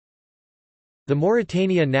The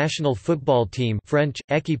Mauritania national football team French,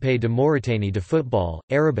 Équipe de Mauritanie de football,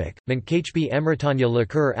 Arabic, Mankhb Emretania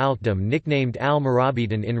Lakur Alkdom nicknamed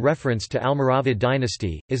Al-Marabitan in reference to Almoravid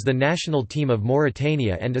dynasty, is the national team of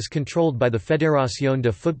Mauritania and is controlled by the Fédération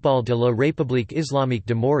de football de la République islamique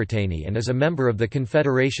de Mauritanie and is a member of the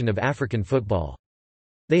Confederation of African Football.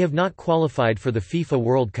 They have not qualified for the FIFA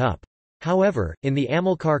World Cup. However, in the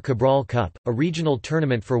Amilcar Cabral Cup, a regional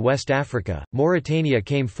tournament for West Africa, Mauritania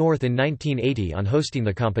came fourth in 1980 on hosting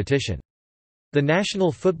the competition. The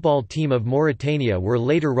national football team of Mauritania were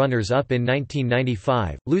later runners-up in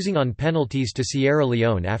 1995, losing on penalties to Sierra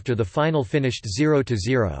Leone after the final finished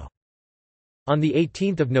 0-0. On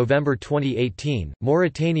 18 November 2018,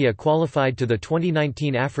 Mauritania qualified to the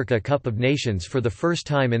 2019 Africa Cup of Nations for the first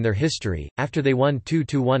time in their history, after they won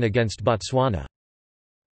 2-1 against Botswana.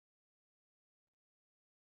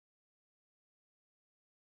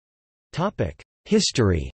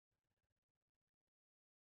 History.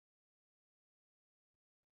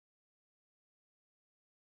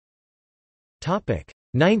 Topic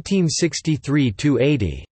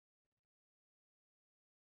 1963–80.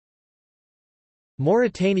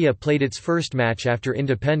 Mauritania played its first match after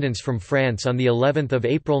independence from France on the 11th of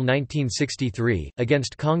April 1963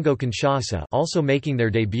 against Congo-Kinshasa, also making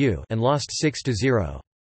their debut, and lost 6-0.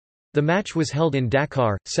 The match was held in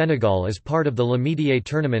Dakar, Senegal as part of the L'Amitié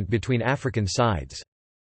tournament between African sides.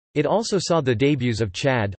 It also saw the debuts of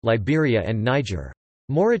Chad, Liberia and Niger.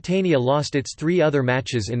 Mauritania lost its three other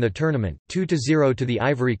matches in the tournament, 2-0 to the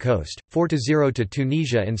Ivory Coast, 4-0 to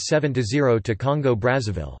Tunisia and 7-0 to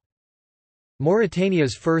Congo-Brazzaville.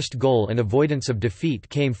 Mauritania's first goal and avoidance of defeat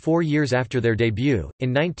came 4 years after their debut,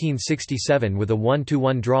 in 1967 with a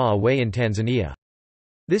 1-1 draw away in Tanzania.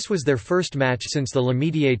 This was their first match since the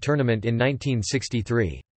L'Amitié tournament in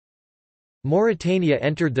 1963. Mauritania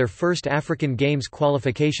entered their first African Games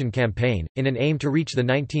qualification campaign, in an aim to reach the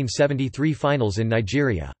 1973 finals in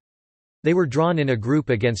Nigeria. They were drawn in a group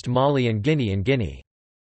against Mali and Guinea in Guinea.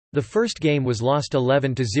 The first game was lost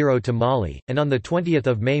 11-0 to Mali, and on 20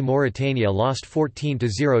 May Mauritania lost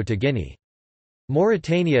 14-0 to Guinea.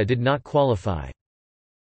 Mauritania did not qualify.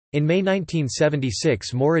 In May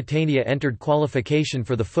 1976 Mauritania entered qualification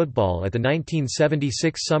for the football at the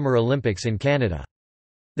 1976 Summer Olympics in Canada.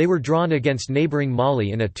 They were drawn against neighbouring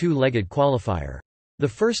Mali in a two-legged qualifier. The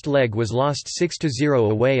first leg was lost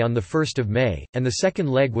 6-0 away on 1 May, and the second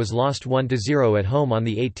leg was lost 1-0 at home on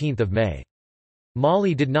 18 May.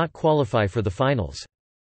 Mali did not qualify for the finals.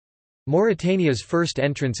 Mauritania's first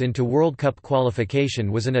entrance into World Cup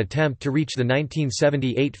qualification was an attempt to reach the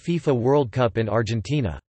 1978 FIFA World Cup in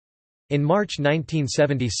Argentina. In March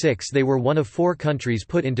 1976 they were one of 4 countries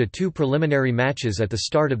put into 2 preliminary matches at the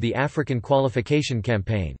start of the African qualification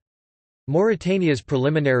campaign. Mauritania's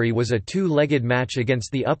preliminary was a 2-legged match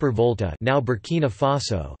against the Upper Volta, now Burkina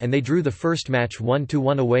Faso, and they drew the first match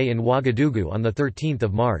 1-1 away in Ouagadougou on 13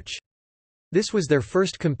 March. This was their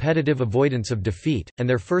first competitive avoidance of defeat, and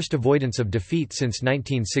their first avoidance of defeat since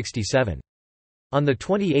 1967. On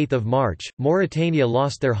 28 March, Mauritania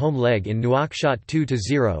lost their home leg in Nouakchott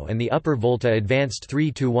 2-0 and the Upper Volta advanced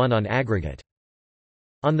 3-1 on aggregate.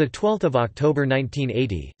 On 12 October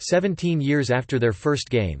 1980, 17 years after their first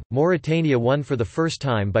game, Mauritania won for the first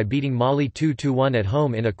time by beating Mali 2-1 at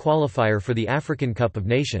home in a qualifier for the African Cup of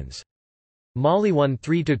Nations. Mali won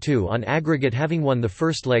 3-2 on aggregate, having won the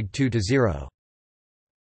first leg 2-0.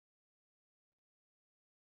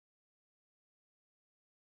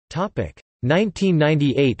 Topic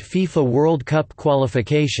 1998 FIFA World Cup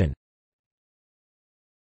qualification.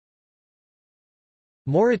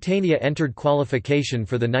 Mauritania entered qualification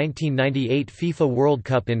for the 1998 FIFA World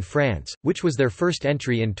Cup in France, which was their first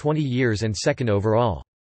entry in 20 years and second overall.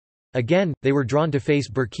 Again, they were drawn to face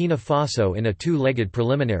Burkina Faso in a 2-legged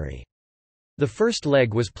preliminary. The first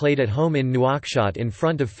leg was played at home in Nouakchott in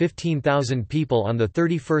front of 15,000 people on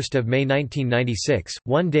 31 May 1996,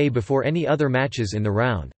 one day before any other matches in the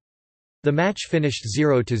round. The match finished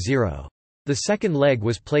 0-0. The second leg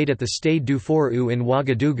was played at the Stade du Fort in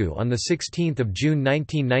Ouagadougou on 16 June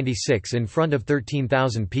 1996 in front of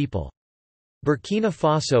 13,000 people. Burkina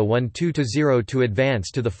Faso won 2-0 to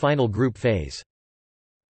advance to the final group phase.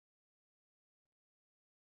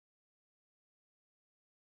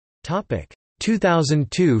 Topic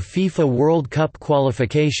 2002 FIFA World Cup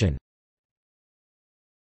qualification.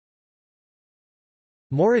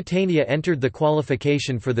 Mauritania entered the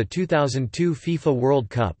qualification for the 2002 FIFA World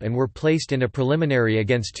Cup and were placed in a preliminary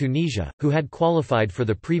against Tunisia, who had qualified for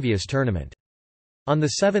the previous tournament. On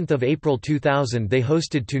 7 April 2000 they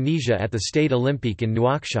hosted Tunisia at the Stade Olympique in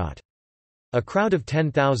Nouakchott. A crowd of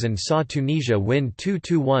 10,000 saw Tunisia win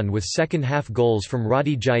 2–1 with second-half goals from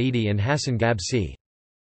Radi Jaidi and Hassan Gabsi.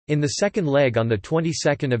 In the second leg on the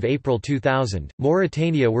 22nd of April 2000,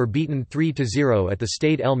 Mauritania were beaten 3–0 at the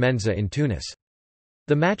Stade El Menza in Tunis.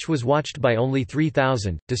 The match was watched by only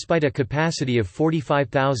 3,000, despite a capacity of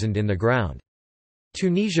 45,000 in the ground.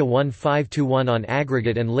 Tunisia won 5–1 on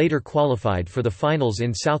aggregate and later qualified for the finals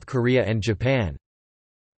in South Korea and Japan.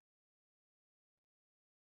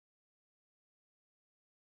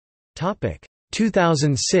 Topic: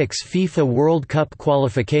 2006 FIFA World Cup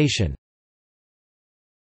qualification.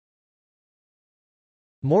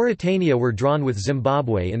 Mauritania were drawn with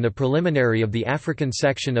Zimbabwe in the preliminary of the African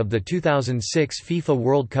section of the 2006 FIFA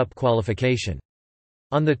World Cup qualification.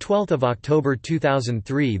 On 12 October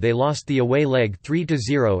 2003 they lost the away leg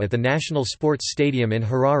 3–0 at the National Sports Stadium in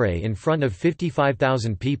Harare in front of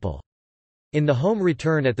 55,000 people. In the home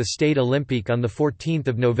return at the Stade Olympique on 14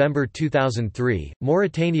 November 2003,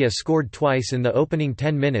 Mauritania scored twice in the opening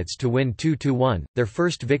 10 minutes to win 2–1, their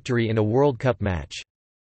first victory in a World Cup match.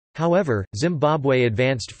 However, Zimbabwe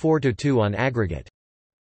advanced 4–2 on aggregate.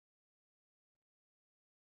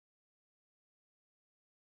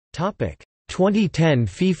 2010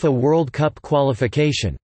 FIFA World Cup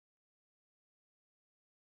qualification.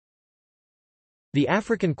 The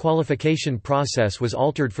African qualification process was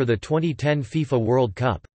altered for the 2010 FIFA World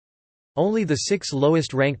Cup. Only the 6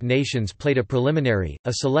 lowest-ranked nations played a preliminary,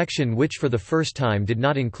 a selection which for the first time did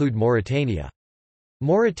not include Mauritania.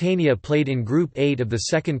 Mauritania played in Group 8 of the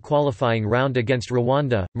second qualifying round against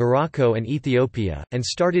Rwanda, Morocco and Ethiopia, and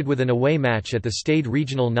started with an away match at the Stade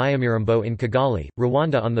Regional Nyamirambo in Kigali,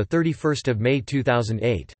 Rwanda on 31 May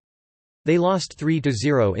 2008. They lost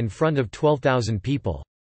 3–0 in front of 12,000 people.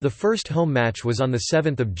 The first home match was on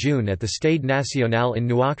 7 June at the Stade National in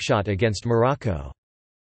Nouakchott against Morocco.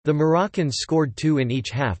 The Moroccans scored 2 in each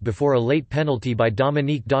half before a late penalty by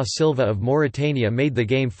Dominique da Silva of Mauritania made the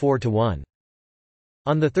game 4–1.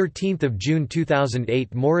 On 13 June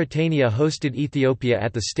 2008 Mauritania hosted Ethiopia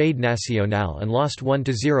at the Stade National and lost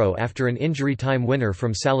 1–0 after an injury time winner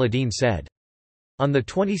from Saladin Said. On the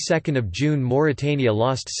 22nd of June Mauritania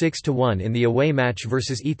lost 6–1 in the away match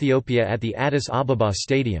versus Ethiopia at the Addis Ababa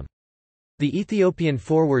Stadium. The Ethiopian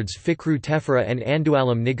forwards Fikru Tefera and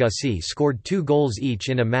Andualam Nigasi scored 2 goals each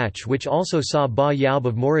in a match which also saw Ba Yaub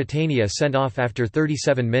of Mauritania sent off after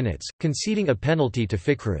 37 minutes, conceding a penalty to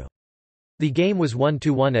Fikru. The game was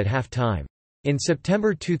 1–1 at half-time. In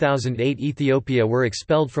September 2008 Ethiopia were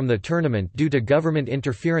expelled from the tournament due to government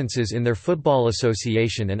interferences in their football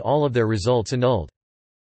association and all of their results annulled.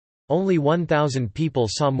 Only 1,000 people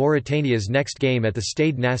saw Mauritania's next game at the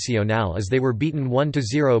Stade National as they were beaten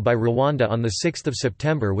 1–0 by Rwanda on 6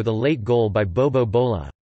 September with a late goal by Bobo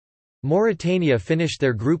Bola. Mauritania finished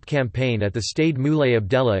their group campaign at the Stade Moulay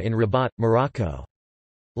Abdallah in Rabat, Morocco.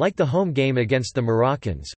 Like the home game against the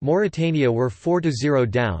Moroccans, Mauritania were 4–0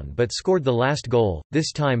 down but scored the last goal,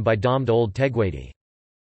 this time by Domd Ould Tegwadi.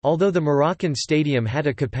 Although the Moroccan stadium had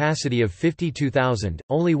a capacity of 52,000,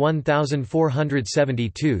 only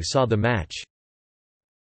 1,472 saw the match.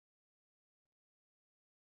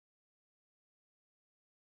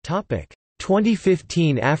 Topic: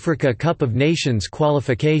 2015 Africa Cup of Nations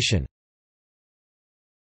qualification.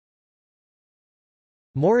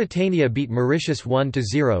 Mauritania beat Mauritius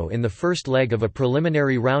 1–0 in the first leg of a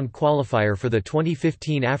preliminary round qualifier for the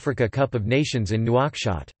 2015 Africa Cup of Nations in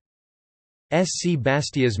Nouakchott. SC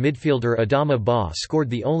Bastia's midfielder Adama Ba scored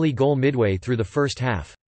the only goal midway through the first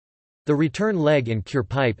half. The return leg in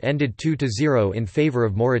Kurpipe ended 2–0 in favour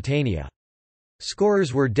of Mauritania.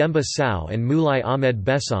 Scorers were Demba Sow and Moulay Ahmed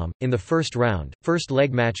Bessam. In the first round, first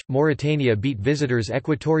leg match, Mauritania beat visitors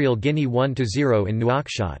Equatorial Guinea 1–0 in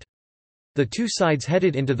Nouakchott. The two sides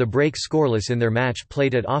headed into the break scoreless in their match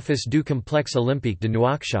played at Office du Complexe Olympique de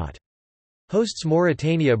Nouakchott. Hosts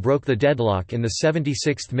Mauritania broke the deadlock in the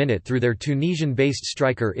 76th minute through their Tunisian-based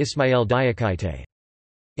striker Ismaël Diakité.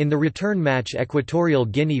 In the return match Equatorial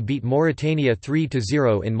Guinea beat Mauritania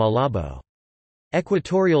 3–0 in Malabo.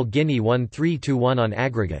 Equatorial Guinea won 3–1 on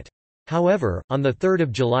aggregate. However, on 3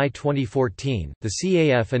 July 2014, the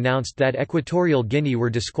CAF announced that Equatorial Guinea were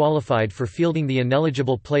disqualified for fielding the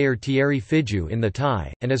ineligible player Thierry Fidjou in the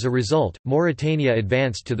tie, and as a result, Mauritania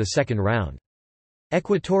advanced to the second round.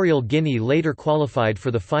 Equatorial Guinea later qualified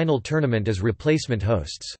for the final tournament as replacement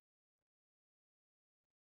hosts.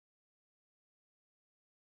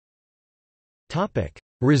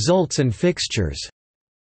 Results and fixtures.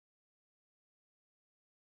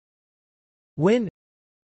 Win,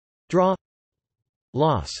 draw,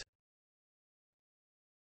 loss.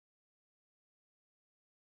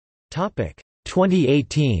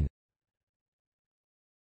 2018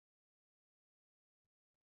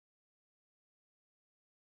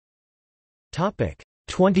 Topic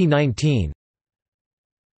 2019.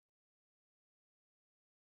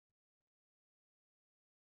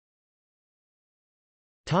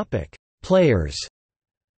 Topic Players.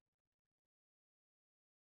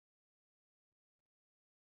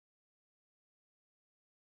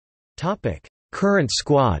 Topic Current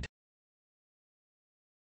squad.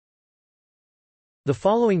 The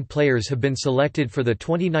following players have been selected for the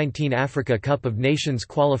 2019 Africa Cup of Nations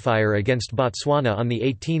qualifier against Botswana on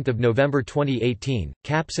 18 November 2018.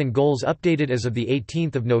 Caps and goals updated as of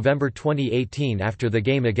 18 November 2018 after the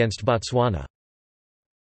game against Botswana.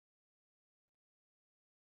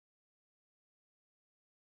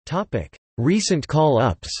 Recent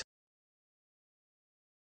call-ups.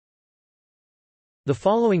 The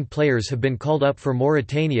following players have been called up for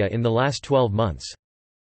Mauritania in the last 12 months.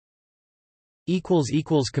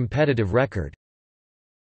 Competitive record